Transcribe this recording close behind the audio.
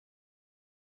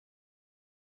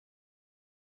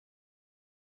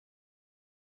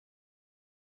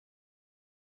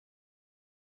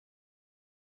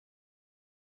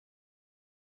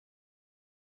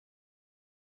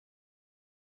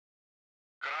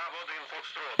Краб 1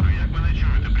 Фокстрот. Як мене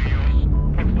чуєте, прийом?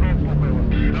 Фокстрот, слухаю вас.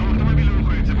 Там автомобіль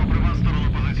рухається попри вас в сторону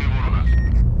позиції ворога.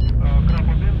 Краб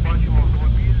 1, бачимо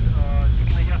автомобіль,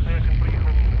 тільки не ясно, як він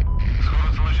приїхав. Скоро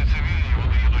це лише цивільні,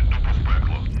 вони їдуть тупо в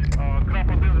пекло. Краб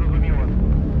 1, зрозуміло.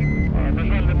 На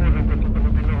жаль, не можемо пустити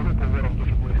мобільну групу, ворог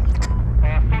дуже близько.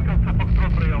 Сокіл, це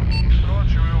Фокстрот, прийом. Фокстрот,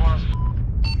 чую вас.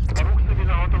 Рух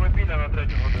цивільного автомобіля на 3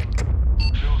 годину.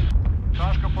 Плюс.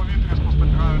 Тяжко повітря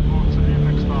спостерігають двох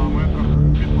цивільних 100 метрах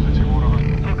від позиції ворога.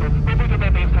 Сокіл, спробуйте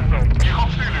дати їм сигнал. Їх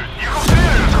обстрілюють! Їх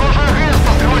обстрілюють! Схоже, агрес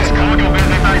пострілиська! Сокіл,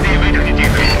 визлітайте і витягніть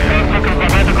їх. Сокіл,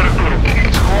 задайте коректуру.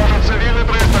 Схоже, цивільний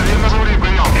 300, він на землі,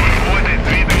 прийом. Вводить,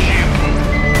 3 дощі.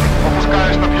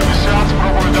 Опускаюсь на 50,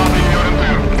 спробую дати їй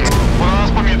орієнтир. Вона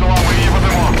нас помітила, ми її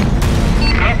ведемо.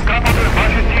 Краб 1,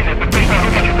 ваші цілі. Тактична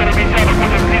група 4 бійця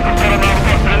виходить звідси в сторону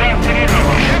авто. Стріляє з цивільного.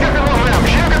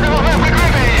 Ще під вогнем,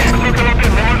 прикрити її! Сокіл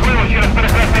 1, неможливо через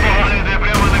перехресний вогонь. Йде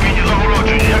прямо на міні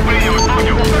загородження. Як прийом?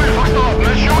 Студію, повтори, Фокстрот,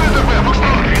 не чую тебе,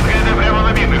 Фокстрот! Він йде прямо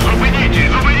на міни.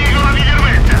 Зупиніть, вона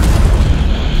відірветься!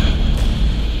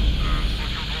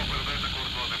 Сокіл 2, передайте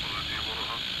координати позиції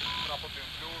ворога. Краб 1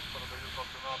 плюс, передаю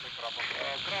координати, Краб 1.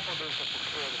 Краб 1, це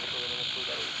Фокстрот, готовий на нести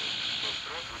удар.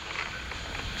 Фокстрот, виконуйте.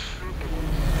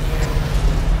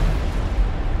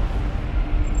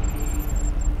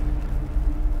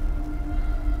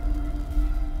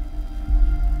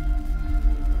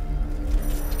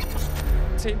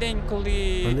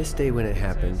 On this day when it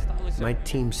happened, my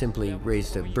team simply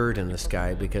raised a bird in the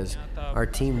sky because our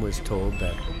team was told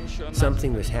that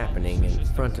something was happening in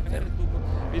front of them.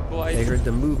 They heard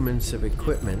the movements of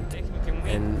equipment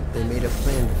and they made a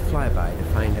planned flyby to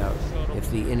find out if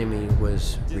the enemy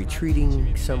was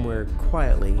retreating somewhere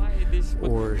quietly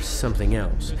or something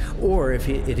else. Or if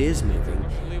it is moving,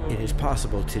 it is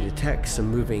possible to detect some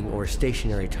moving or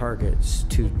stationary targets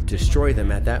to destroy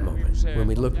them at that moment. When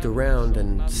we looked around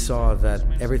and saw that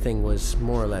everything was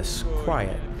more or less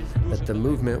quiet, that the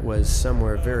movement was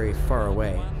somewhere very far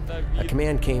away, a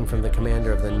command came from the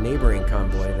commander of the neighboring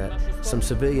convoy that some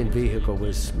civilian vehicle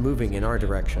was moving in our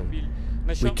direction.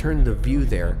 We turned the view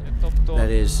there, that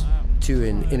is, to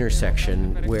an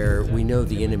intersection where we know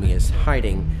the enemy is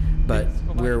hiding, but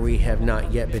where we have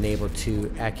not yet been able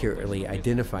to accurately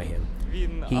identify him.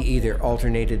 He either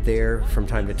alternated there from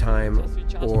time to time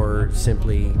or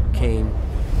simply came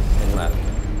and left.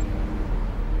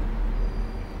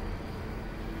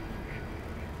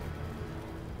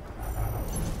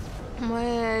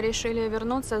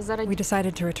 We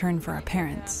decided to return for our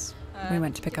parents. We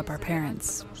went to pick up our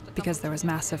parents because there was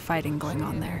massive fighting going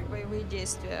on there.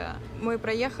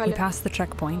 We passed the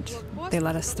checkpoint, they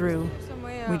let us through.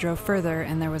 We drove further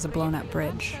and there was a blown up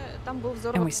bridge.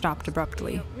 And we stopped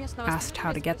abruptly, asked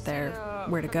how to get there,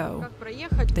 where to go.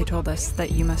 They told us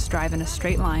that you must drive in a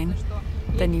straight line,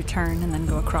 then you turn and then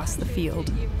go across the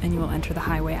field, and you will enter the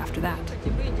highway after that.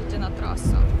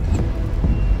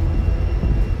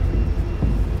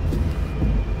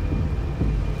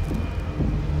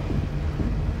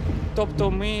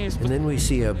 And then we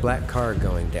see a black car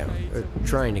going down, or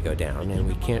trying to go down, and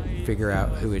we can't figure out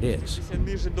who it is.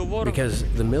 Because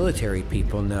the military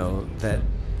people know that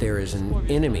there is an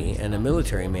enemy and a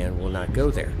military man will not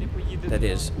go there. That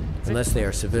is, unless they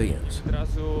are civilians.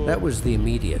 That was the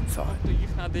immediate thought.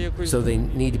 So they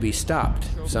need to be stopped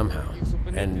somehow.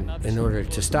 And in order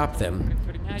to stop them,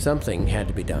 something had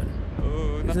to be done.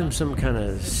 Give them some kind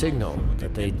of signal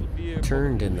that they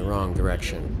turned in the wrong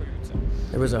direction.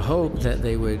 There was a hope that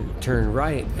they would turn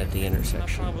right at the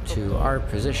intersection to our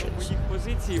positions.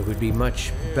 It would be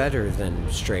much better than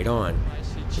straight on,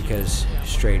 because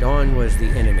straight on was the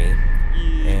enemy,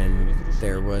 and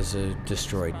there was a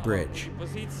destroyed bridge.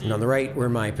 And on the right were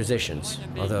my positions.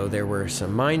 Although there were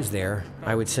some mines there,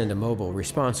 I would send a mobile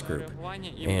response group,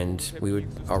 and we would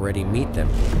already meet them,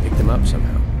 pick them up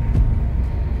somehow.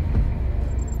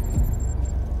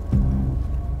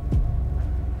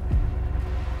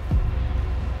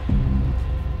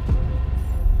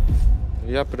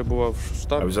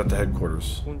 I was at the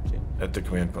headquarters, at the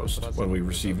command post, when we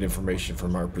received information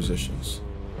from our positions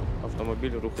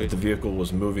that the vehicle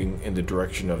was moving in the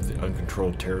direction of the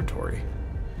uncontrolled territory,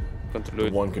 the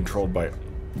one controlled by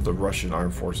the Russian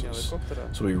armed forces.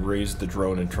 So we raised the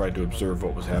drone and tried to observe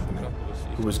what was happening,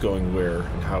 who was going where,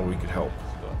 and how we could help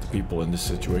the people in this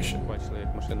situation.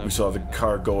 We saw the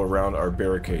car go around our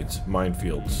barricades,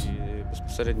 minefields,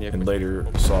 and later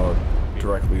saw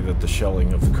directly that the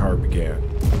shelling of the car began.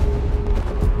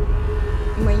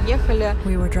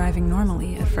 We were driving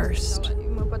normally at first,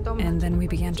 and then we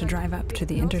began to drive up to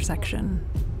the intersection,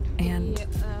 and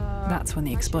that's when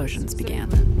the explosions began.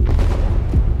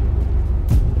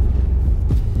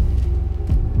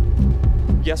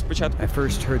 I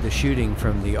first heard the shooting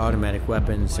from the automatic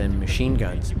weapons and machine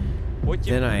guns.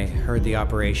 Then I heard the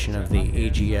operation of the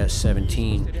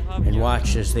AGS-17 and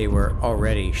watched as they were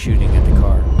already shooting at the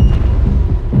car.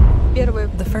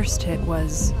 The first hit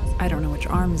was, I don't know which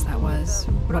arms that was,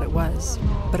 what it was,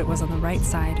 but it was on the right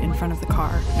side in front of the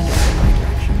car, and it was in my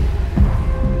direction.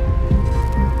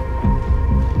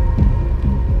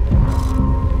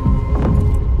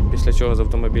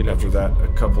 After that, a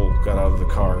couple got out of the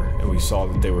car and we saw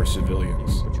that they were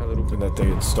civilians and that they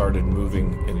had started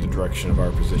moving in the direction of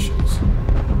our positions.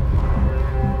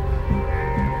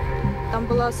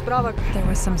 There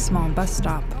was some small bus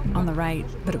stop on the right,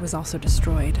 but it was also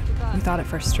destroyed. We thought at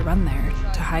first to run there,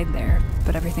 to hide there,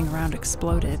 but everything around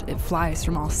exploded. It flies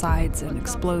from all sides and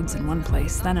explodes in one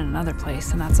place, then in another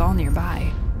place, and that's all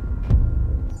nearby.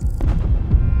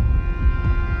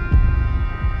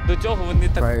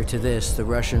 Prior to this, the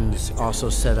Russians also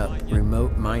set up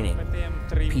remote mining,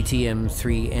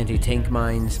 PTM-3 anti-tank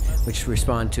mines, which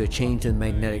respond to a change in the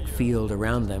magnetic field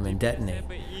around them and detonate,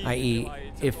 i.e.,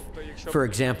 if, for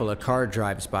example, a car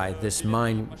drives by this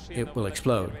mine, it will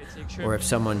explode, or if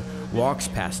someone walks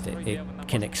past it, it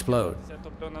can explode.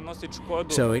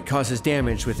 So it causes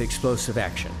damage with explosive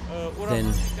action.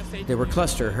 Then there were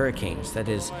cluster hurricanes, that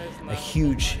is, a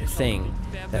huge thing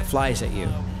that flies at you,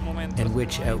 and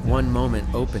which at one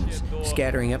moment opens,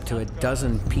 scattering up to a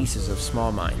dozen pieces of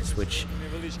small mines, which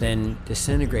then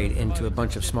disintegrate into a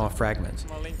bunch of small fragments.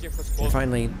 And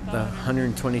finally, the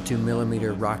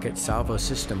 122mm rocket salvo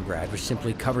system grad, which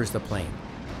simply covers the plane.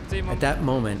 At that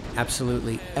moment,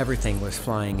 absolutely everything was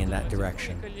flying in that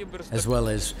direction, as well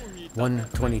as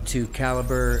 122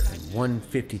 caliber,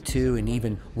 152, and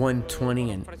even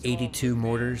 120 and 82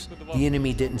 mortars. The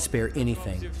enemy didn't spare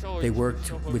anything. They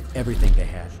worked with everything they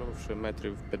had.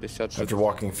 After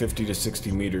walking 50 to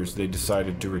 60 meters, they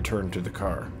decided to return to the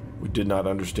car. We did not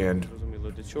understand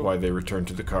why they returned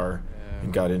to the car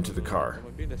and got into the car.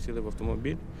 And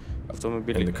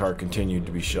the car continued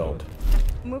to be shelled.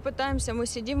 We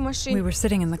were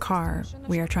sitting in the car.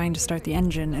 We are trying to start the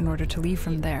engine in order to leave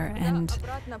from there, and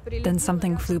then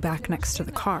something flew back next to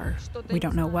the car. We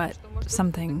don't know what.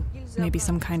 Something, maybe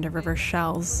some kind of reverse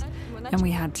shells, and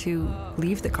we had to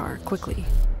leave the car quickly.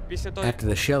 After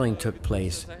the shelling took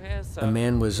place, a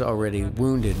man was already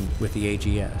wounded with the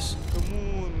AGS,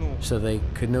 so they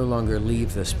could no longer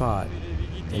leave the spot,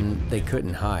 and they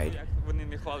couldn't hide.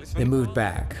 They moved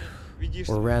back,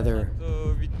 or rather,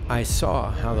 I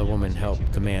saw how the woman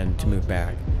helped the man to move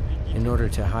back in order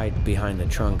to hide behind the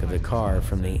trunk of the car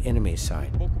from the enemy's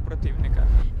side.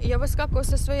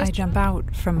 I jump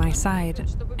out from my side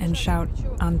and shout,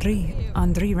 "Andriy,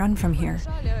 Andriy, run from here!"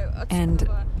 And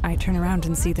I turn around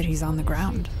and see that he's on the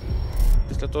ground.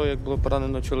 After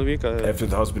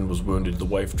the husband was wounded, the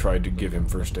wife tried to give him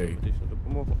first aid.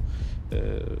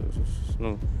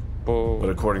 But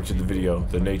according to the video,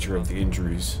 the nature of the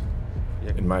injuries,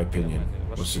 in my opinion,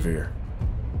 was severe.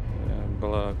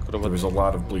 There was a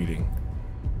lot of bleeding.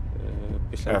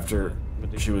 After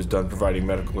she was done providing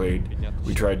medical aid,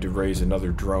 we tried to raise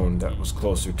another drone that was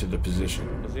closer to the position,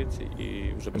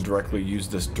 and directly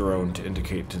used this drone to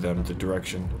indicate to them the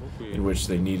direction in which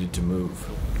they needed to move.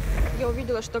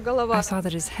 I saw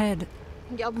that his head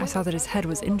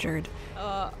was injured,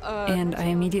 and I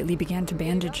immediately began to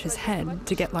bandage his head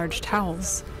to get large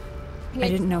towels. I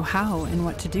didn't know how and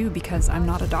what to do because I'm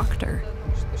not a doctor.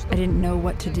 I didn't know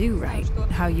what to do right,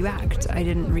 how you act. I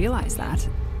didn't realize that.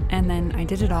 And then I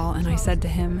did it all, and I said to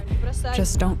him,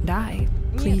 "Just don't die.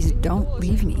 Please don't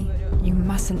leave me. You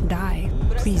mustn't die.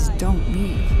 Please don't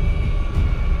leave."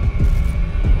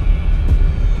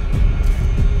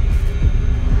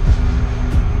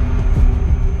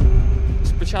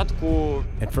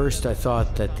 At first I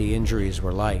thought that the injuries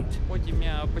were light,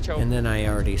 and then I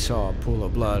already saw a pool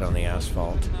of blood on the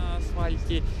asphalt.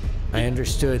 I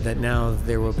understood that now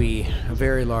there will be a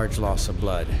very large loss of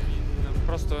blood,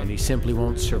 and he simply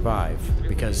won't survive,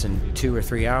 because in 2 or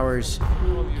 3 hours,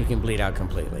 he can bleed out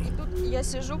completely.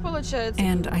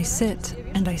 And I sit,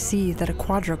 and I see that a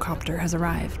quadrocopter has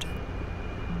arrived.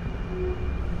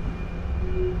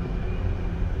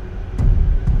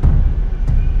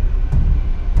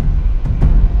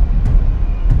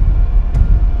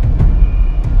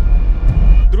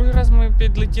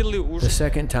 The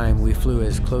second time we flew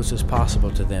as close as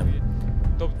possible to them,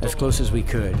 as close as we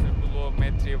could.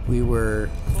 We were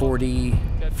 40,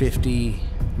 50,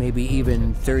 maybe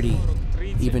even 30,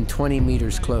 even 20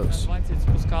 meters close.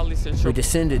 We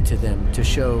descended to them to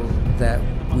show that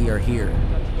we are here.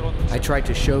 I tried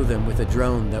to show them with a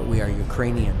drone that we are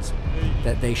Ukrainians,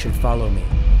 that they should follow me.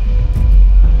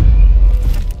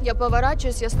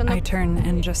 I turn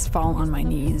and just fall on my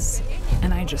knees,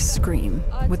 and I just scream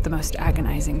with the most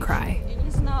agonizing cry.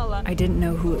 I didn't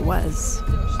know who it was,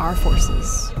 our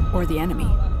forces or the enemy.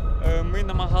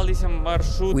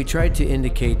 We tried to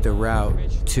indicate the route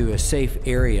to a safe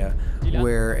area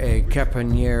where a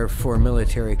caponnière for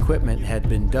military equipment had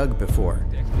been dug before.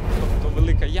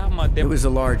 It was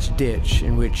a large ditch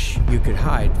in which you could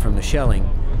hide from the shelling,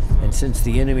 and since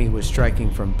the enemy was striking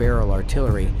from barrel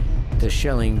artillery, the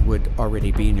shelling would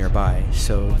already be nearby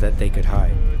so that they could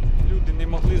hide.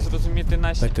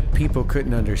 But the people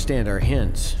couldn't understand our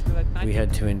hints. We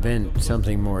had to invent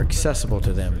something more accessible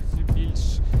to them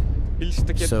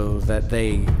so that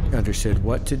they understood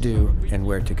what to do and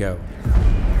where to go.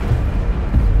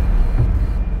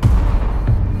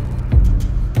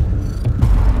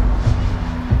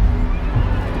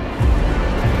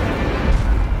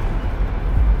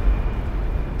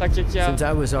 Since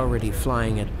I was already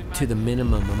flying to the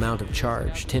minimum amount of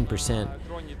charge, 10%,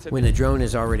 when the drone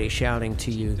is already shouting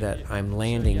to you that I'm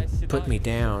landing, put me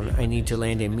down, I need to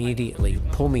land immediately,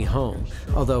 pull me home,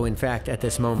 although in fact at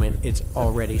this moment it's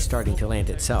already starting to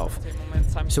land itself.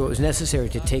 So it was necessary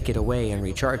to take it away and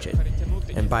recharge it.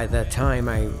 And by the time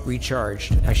I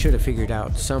recharged, I should have figured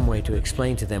out some way to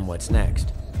explain to them what's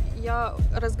next.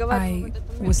 I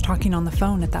was talking on the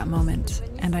phone at that moment,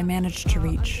 and I managed to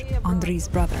reach Andri's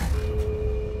brother.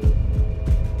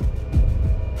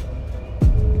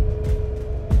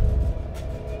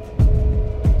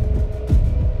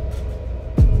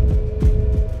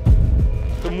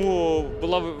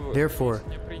 Therefore,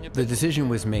 the decision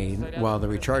was made while the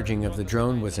recharging of the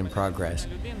drone was in progress,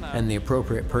 and the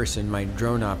appropriate person, my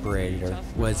drone operator,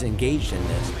 was engaged in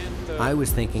this. I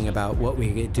was thinking about what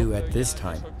we could do at this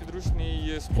time.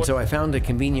 And so I found a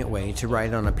convenient way to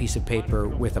write on a piece of paper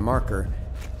with a marker.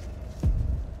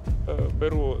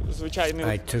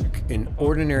 I took an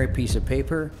ordinary piece of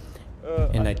paper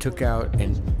and I took out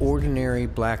an ordinary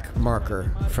black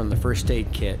marker from the first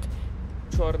aid kit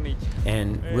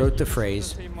and wrote the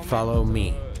phrase, "Follow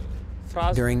me,"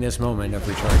 during this moment of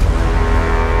recharging.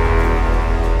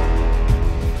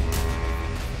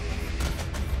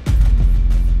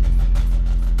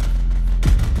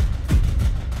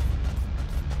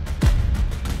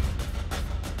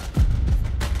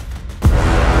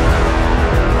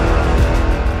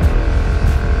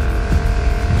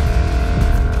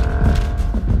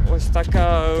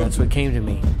 That's what came to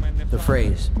me, the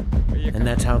phrase, and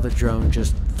that's how the drone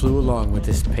just flew along with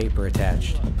this paper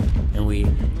attached, and we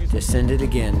descended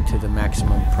again to the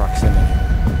maximum proximity.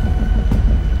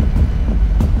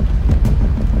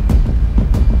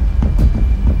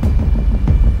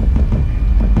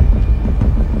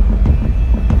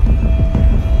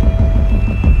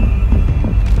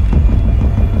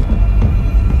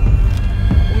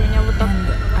 And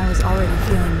I was already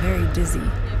feeling very dizzy.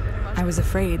 I was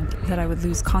afraid that I would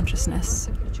lose consciousness,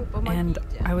 and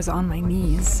I was on my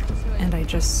knees, and I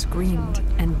just screamed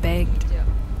and begged,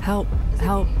 "Help,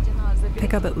 help,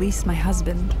 pick up at least my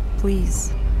husband,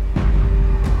 please."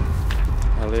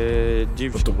 But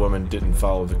the woman didn't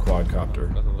follow the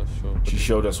quadcopter. She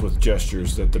showed us with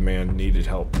gestures that the man needed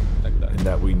help, and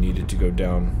that we needed to go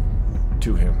down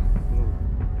to him.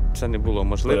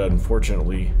 But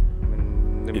unfortunately,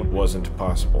 it wasn't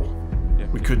possible.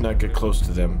 We could not get close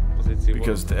to them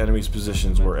because the enemy's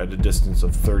positions were at a distance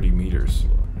of 30 meters,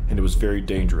 and it was very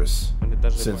dangerous,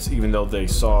 since even though they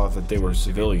saw that they were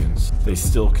civilians, they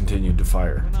still continued to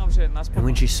fire. And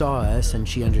when she saw us and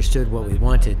she understood what we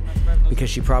wanted, because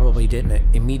she probably didn't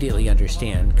immediately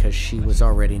understand because she was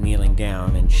already kneeling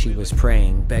down and she was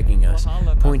praying, begging us,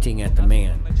 pointing at the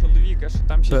man.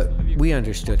 But we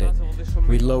understood it.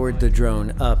 We lowered the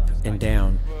drone up and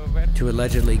down to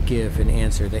allegedly give an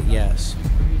answer that yes,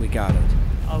 we got it.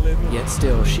 Yet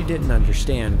still, she didn't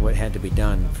understand what had to be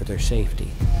done for their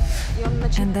safety.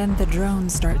 And then the drone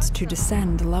starts to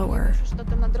descend lower,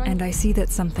 and I see that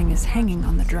something is hanging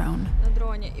on the drone,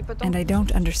 and I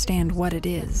don't understand what it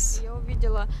is.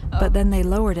 But then they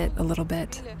lowered it a little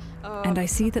bit, and I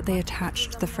see that they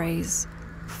attached the phrase,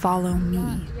 "Follow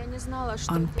me,"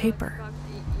 on paper.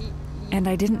 And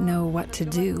I didn't know what to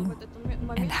do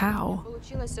and how.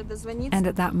 And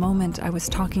at that moment, I was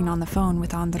talking on the phone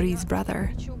with Andri's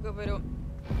brother.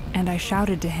 And I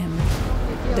shouted to him,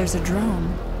 "There's a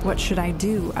drone. What should I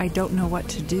do? I don't know what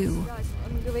to do."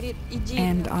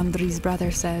 And Andri's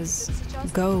brother says,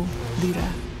 "Go, Lira,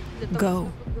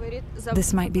 go.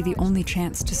 This might be the only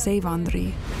chance to save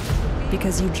Andri,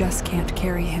 because you just can't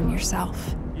carry him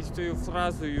yourself."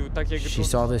 She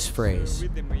saw this phrase.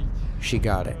 She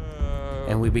got it.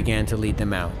 and we began to lead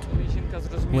them out.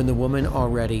 When the woman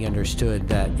already understood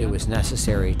that it was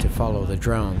necessary to follow the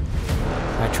drone,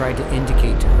 I tried to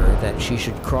indicate to her that she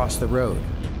should cross the road,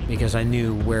 because I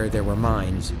knew where there were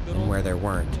mines and where there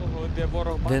weren't.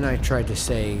 Then I tried to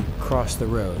say, cross the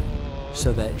road,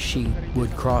 so that she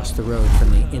would cross the road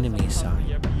from the enemy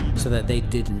side, so that they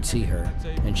didn't see her,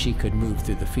 and she could move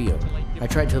through the field. I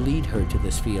tried to lead her to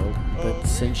this field, but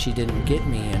since she didn't get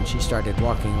me and she started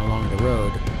walking along the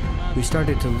road, we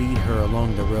started to lead her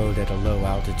along the road at a low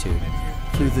altitude,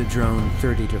 flew the drone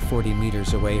 30 to 40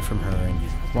 meters away from her and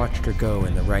watched her go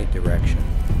in the right direction.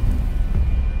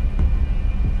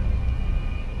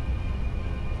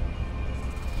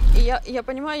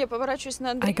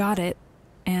 I got it,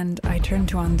 and I turn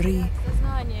to Andriy,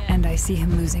 and I see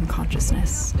him losing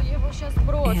consciousness.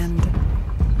 And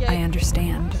I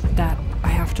understand that I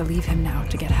have to leave him now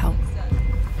to get help.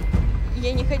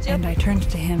 And I turned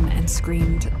to him and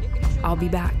screamed, "I'll be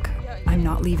back. I'm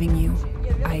not leaving you.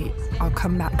 I'll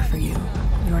come back for you.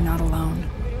 You're not alone."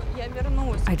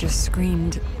 I just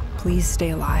screamed, "Please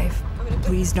stay alive.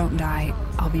 Please don't die.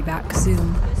 I'll be back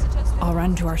soon. I'll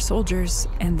run to our soldiers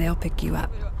and they'll pick you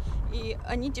up."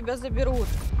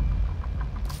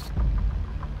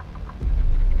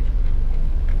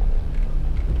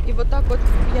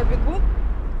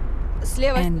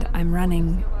 And I'm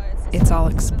running. It's all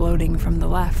exploding from the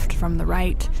left, from the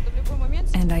right,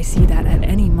 and I see that at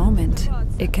any moment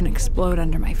it can explode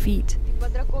under my feet.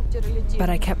 But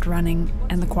I kept running,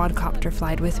 and the quadcopter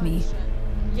flied with me.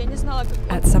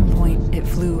 At some point, it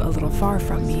flew a little far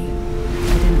from me.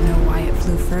 I didn't know why it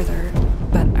flew further,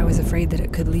 but I was afraid that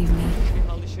it could leave me.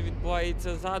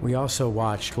 We also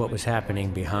watched what was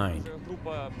happening behind.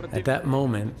 At that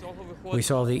moment, we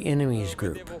saw the enemy's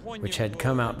group, which had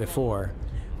come out before,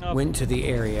 went to the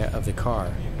area of the car.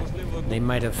 They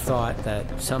might have thought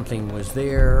that something was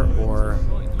there, or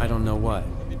I don't know what.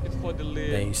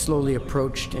 They slowly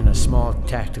approached in a small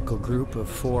tactical group of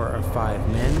 4 or 5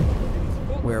 men,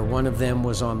 where one of them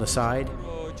was on the side,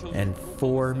 and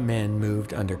 4 men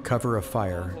moved under cover of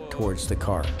fire towards the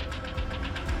car.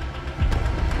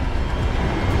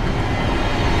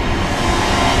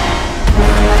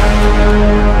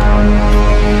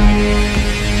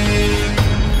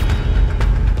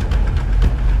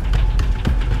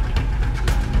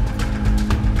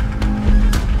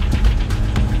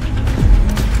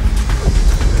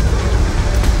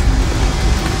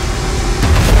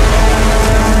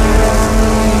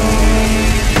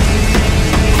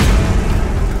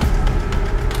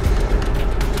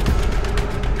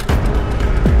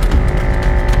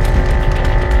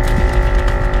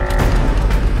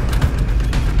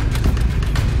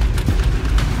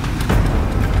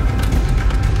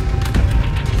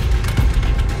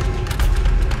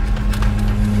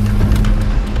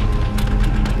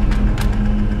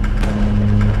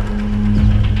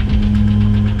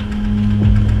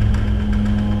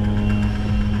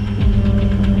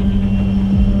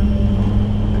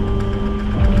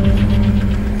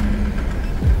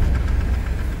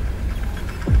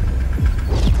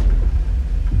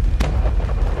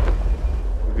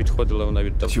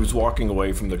 She was walking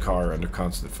away from the car under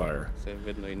constant fire.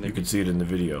 You could see it in the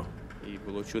video.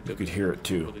 You could hear it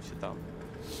too.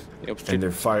 And they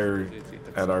fired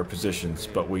at our positions,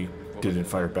 but we didn't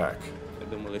fire back.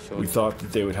 We thought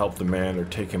that they would help the man or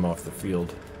take him off the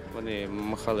field,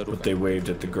 but they waved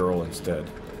at the girl instead.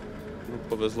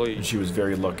 And she was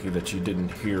very lucky that she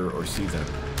didn't hear or see them.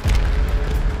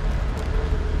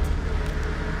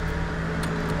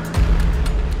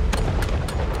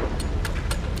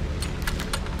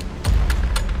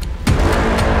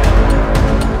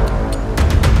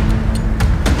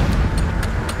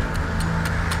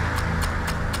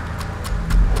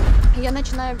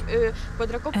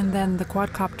 And then the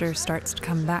quadcopter starts to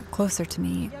come back closer to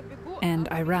me, and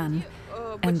I run,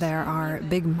 and there are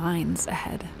big mines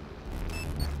ahead.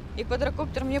 And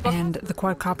the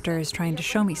quadcopter is trying to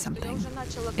show me something.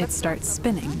 It starts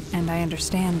spinning, and I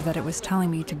understand that it was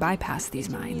telling me to bypass these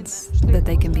mines, that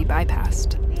they can be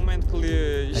bypassed.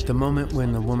 At the moment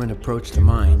when the woman approached the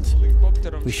mines,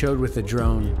 we showed with the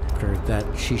drone that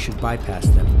she should bypass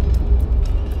them.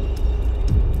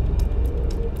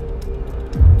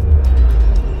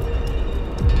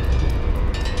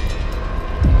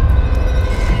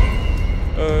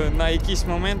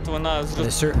 At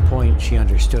a certain point, she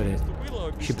understood it.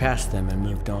 She passed them and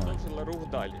moved on.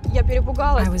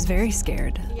 I was very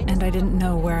scared, and I didn't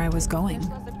know where I was going.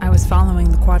 I was following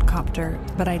the quadcopter,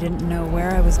 but I didn't know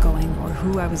where I was going or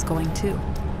who I was going to.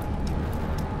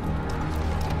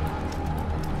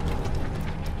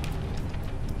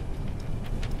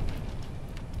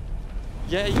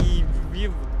 I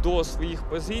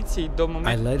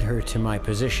led her to my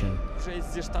position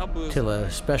till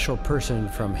a special person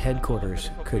from headquarters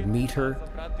could meet her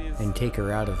and take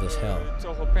her out of this hell.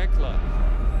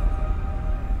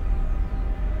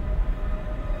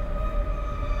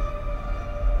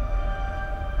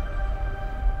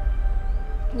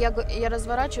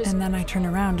 And then I turn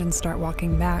around and start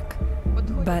walking back.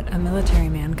 But a military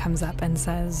man comes up and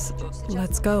says,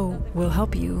 "Let's go, we'll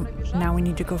help you. Now we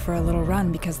need to go for a little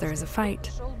run because there is a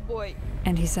fight."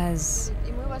 And he says,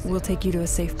 "We'll take you to a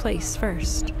safe place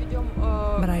first."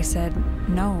 But I said,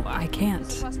 "No, I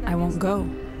can't. I won't go.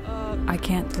 I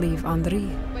can't leave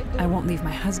Andriy. I won't leave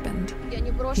my husband.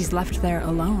 He's left there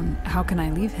alone. How can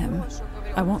I leave him?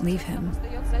 I won't leave him."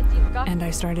 And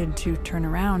I started to turn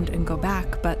around and go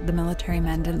back, but the military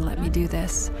men didn't let me do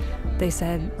this. They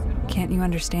said, "Can't you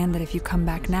understand that if you come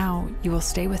back now, you will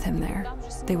stay with him there?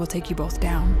 They will take you both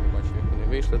down."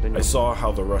 I saw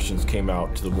how the Russians came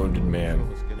out to the wounded man,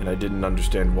 and I didn't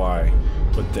understand why,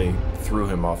 but they threw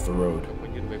him off the road,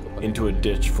 into a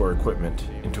ditch for equipment,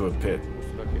 into a pit.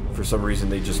 For some reason,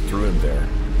 they just threw him there.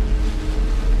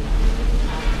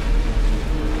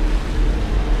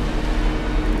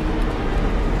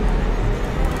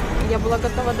 I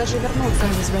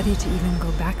was ready to even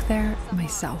go back there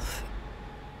myself.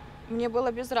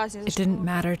 It didn't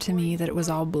matter to me that it was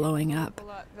all blowing up.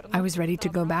 I was ready to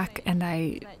go back and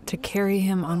to carry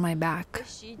him on my back,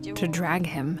 to drag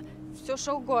him,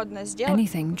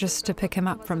 anything just to pick him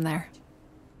up from there.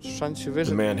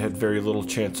 The man had very little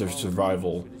chance of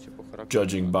survival,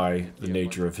 judging by the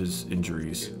nature of his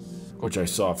injuries, which I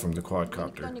saw from the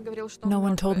quadcopter. No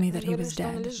one told me that he was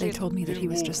dead. They told me that he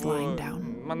was just lying down.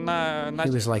 He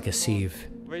was like a sieve,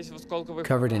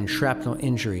 covered in shrapnel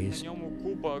injuries,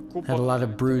 had a lot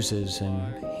of bruises and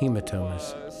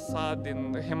hematomas.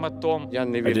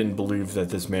 I didn't believe that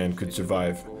this man could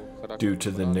survive due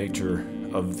to the nature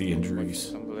of the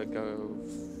injuries.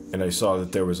 And I saw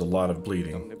that there was a lot of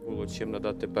bleeding,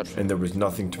 and there was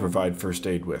nothing to provide first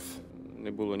aid with.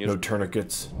 No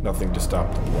tourniquets, nothing to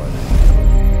stop the blood.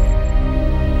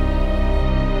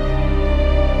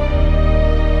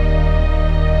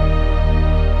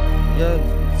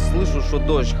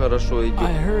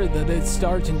 I heard that it's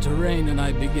starting to rain and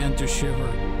I began to shiver.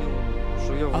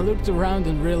 I looked around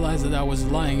and realized that I was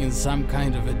lying in some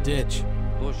kind of a ditch.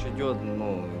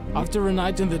 After a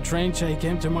night in the trench, I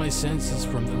came to my senses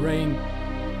from the rain.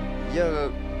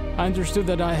 I understood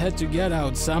that I had to get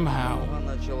out somehow.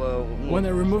 When I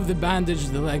removed the bandage,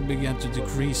 the leg began to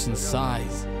decrease in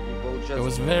size. It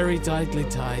was very tightly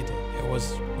tied. It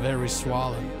was very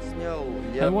swollen.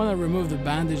 And when I removed the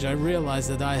bandage, I realized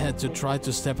that I had to try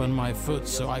to step on my foot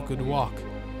so I could walk.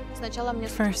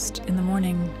 First, in the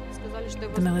morning,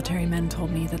 the military men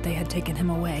told me that they had taken him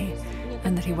away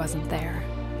and that he wasn't there.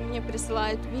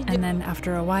 And then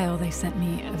after a while, they sent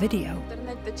me a video.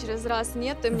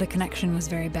 The connection was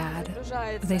very bad.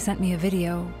 They sent me a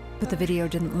video, but the video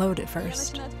didn't load at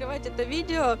first.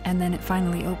 And then it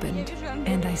finally opened,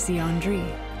 and I see Andriy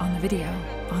on the video.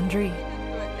 Andriy.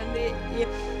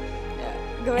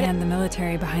 And the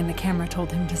military behind the camera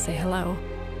told him to say hello.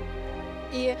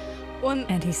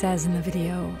 And he says in the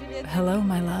video, "Hello,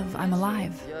 my love, I'm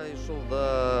alive."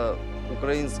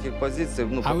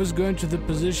 I was going to the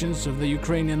positions of the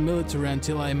Ukrainian military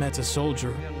until I met a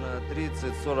soldier.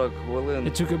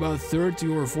 It took about 30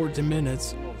 or 40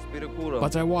 minutes,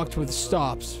 but I walked with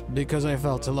stops because I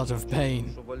felt a lot of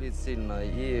pain.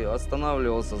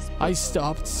 I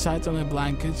stopped, sat on a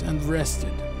blanket and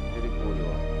rested.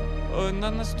 On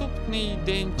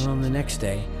the next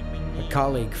day, a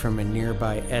colleague from a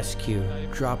nearby SQ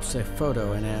drops a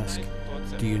photo and asks,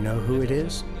 "Do you know who it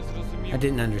is?" I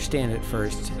didn't understand at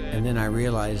first, and then I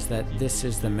realized that this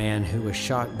is the man who was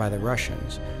shot by the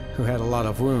Russians, who had a lot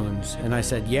of wounds, and I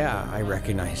said, "Yeah, I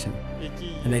recognize him."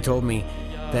 And they told me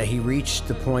that he reached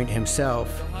the point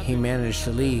himself, he managed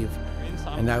to leave,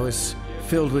 and I was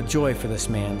filled with joy for this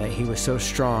man, that he was so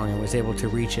strong and was able to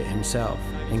reach it himself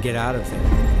and get out of there.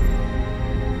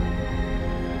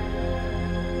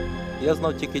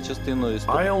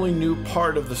 I only knew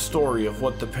part of the story of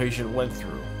what the patient went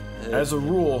through. As a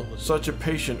rule, such a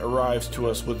patient arrives to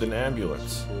us with an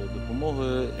ambulance,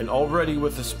 and already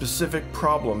with a specific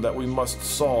problem that we must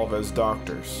solve as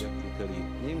doctors.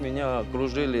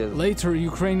 Later,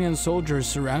 Ukrainian soldiers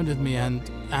surrounded me and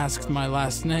asked my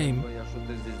last name.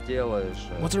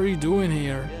 "What are you doing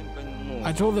here?"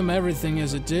 I told them everything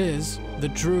as it is, the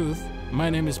truth.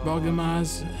 My name is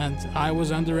Bogomaz, and I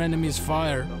was under enemy's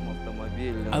fire.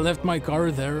 I left my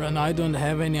car there, and I don't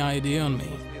have any ID on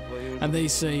me. and they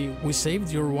say, "We saved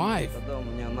your wife."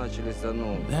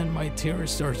 Then my tears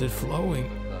started flowing,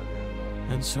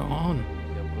 and so on.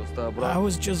 I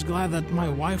was just glad that my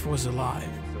wife was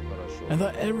alive, and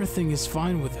that everything is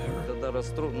fine with her.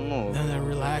 Then I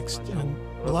relaxed, and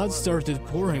blood started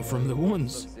pouring from the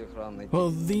wounds. Well,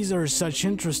 these are such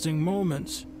interesting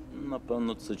moments.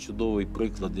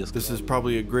 This is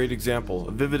probably a great example,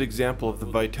 a vivid example of the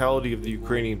vitality of the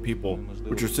Ukrainian people,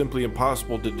 which are simply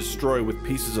impossible to destroy with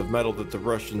pieces of metal that the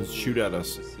Russians shoot at us.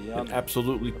 An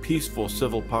absolutely peaceful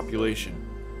civil population.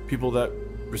 People that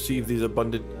receive these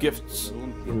abundant gifts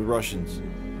from the Russians.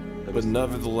 But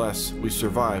nevertheless, we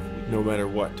survive no matter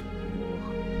what.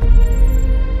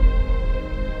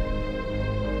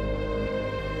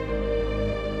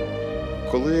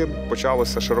 Коли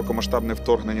почалося широкомасштабне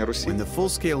вторгнення Росії, When the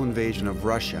full-scale invasion of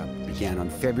Russia began on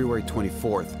February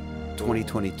 24th,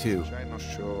 2022,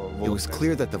 it was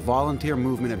clear that the volunteer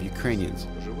movement of Ukrainians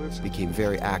became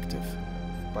very active.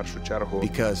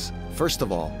 Because, first of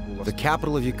all, the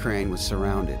capital of Ukraine was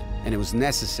surrounded, and it was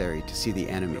necessary to see the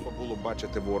enemy.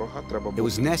 It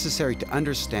was necessary to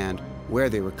understand where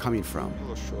they were coming from.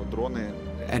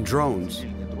 And drones,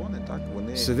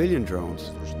 civilian drones,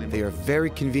 they are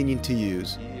very convenient to use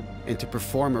and to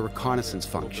perform a reconnaissance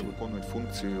function,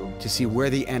 to see where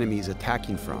the enemy is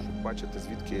attacking from.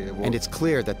 And it's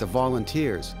clear that the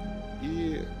volunteers,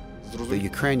 the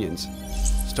Ukrainians,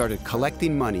 started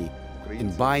collecting money and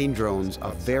buying drones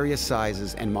of various sizes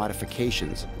and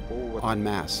modifications en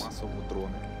masse.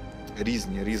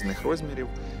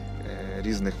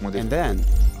 And then,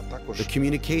 the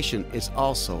communication is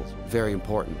also very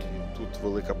important.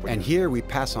 And here we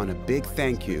pass on a big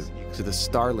thank you to the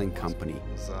Starlink company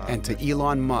and to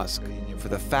Elon Musk for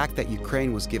the fact that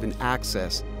Ukraine was given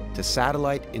access to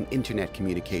satellite and internet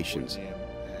communications,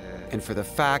 and for the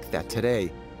fact that today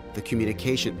the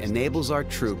communication enables our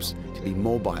troops to be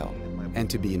mobile and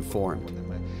to be informed.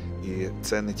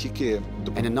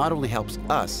 And it not only helps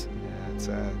us,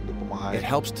 it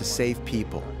helps to save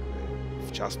people,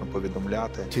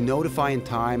 to notify in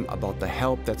time about the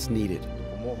help that's needed.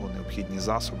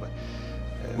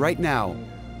 Right now,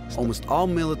 almost all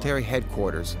military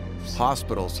headquarters,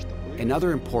 hospitals, and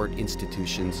other important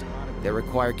institutions that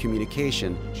require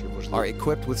communication are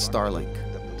equipped with Starlink.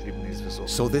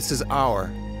 So this is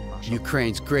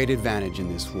Ukraine's great advantage in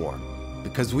this war,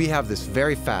 because we have this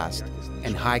very fast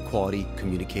and high-quality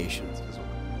communication.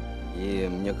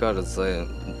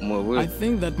 I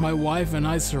think that my wife and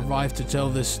I survived to tell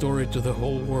this story to the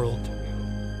whole world.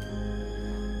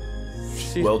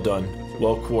 Well done,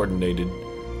 well coordinated,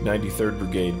 93rd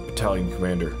Brigade Battalion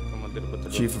Commander,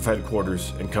 Chief of Headquarters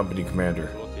and Company Commander,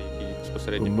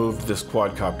 who moved this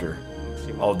quadcopter,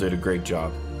 all did a great job.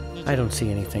 I don't see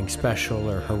anything special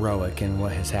or heroic in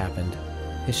what has happened.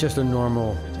 It's just a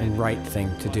normal and right thing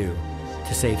to do,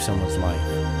 to save someone's life.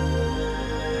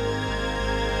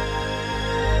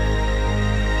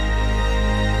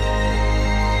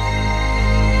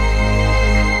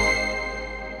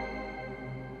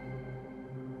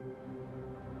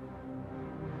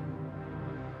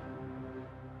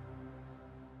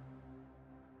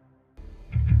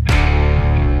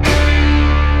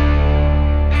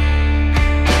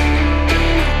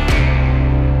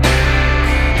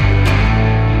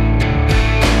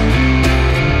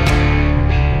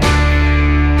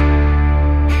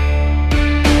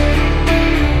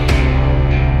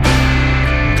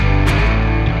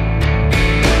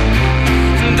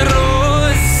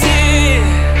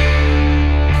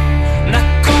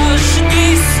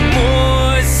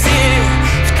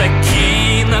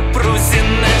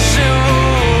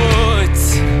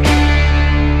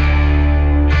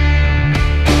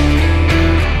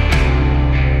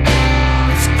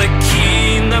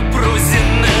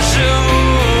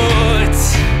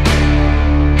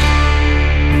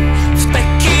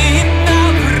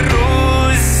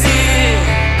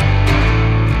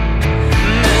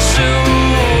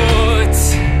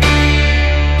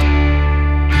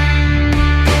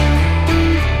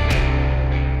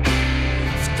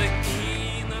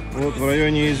 В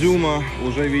районе Изюма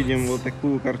уже видим вот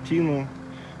такую картину.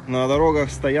 На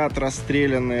дорогах стоят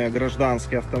расстрелянные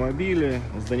гражданские автомобили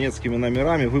с донецкими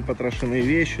номерами, выпотрошенные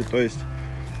вещи. То есть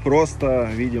просто,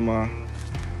 видимо,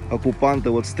 оккупанты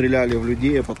вот стреляли в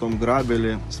людей, а потом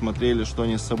грабили, смотрели, что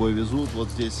они с собой везут. Вот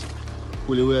здесь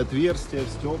пулевые отверстия в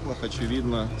стеклах,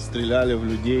 очевидно, стреляли в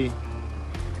людей,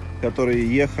 которые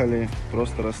ехали,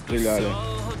 просто расстреляли.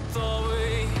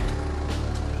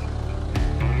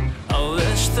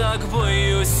 Так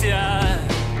боюся.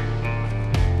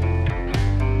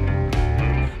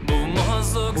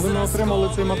 Коли ми отримали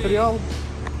цей матеріал,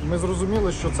 Ми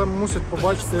зрозуміли, що це мусять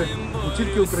побачити не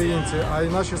тільки українці, а й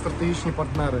наші стратегічні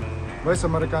партнери, весь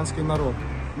американський народ.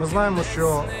 Ми знаємо,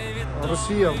 що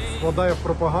Росія вкладає в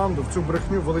пропаганду, в цю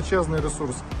брехню величезний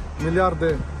ресурс,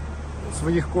 мільярди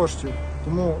своїх коштів.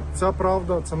 Тому ця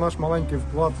правда – це наш маленький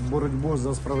вклад в боротьбу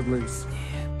за справедливість.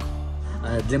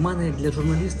 Для мене, як для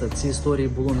журналіста, в цій історії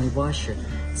було найважче.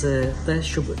 Це те,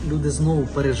 щоб люди знову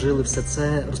пережили все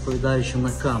це, розповідаючи на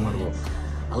камеру.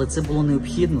 Але це було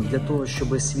необхідно для того,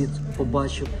 щоб світ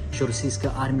побачив, що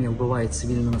російська армія вбиває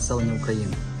цивільне населення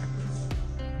України.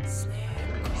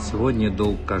 Сегодня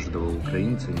долг каждого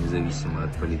украинца, независимо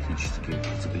от политических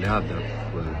взглядов,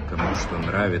 кому что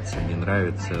нравится, не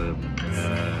нравится,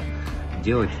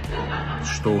 делать,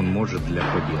 что он может для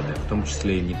победы, в том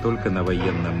числе не только на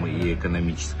военном и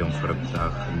экономическом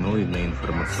фронтах, но и на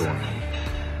информационном.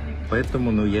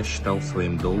 Поэтому я считал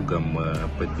своим долгом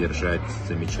поддержать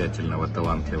замечательного,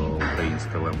 талантливого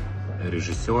украинского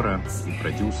режиссера и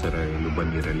продюсера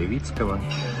Любомира Левицкого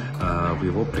в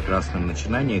его прекрасном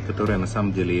начинании, которое на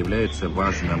самом деле является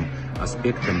важным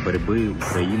аспектом борьбы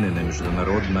Украины на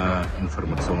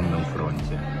международно-информационном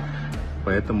фронте.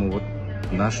 Поэтому вот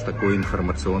наш такой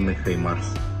информационный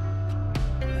Хаймарс.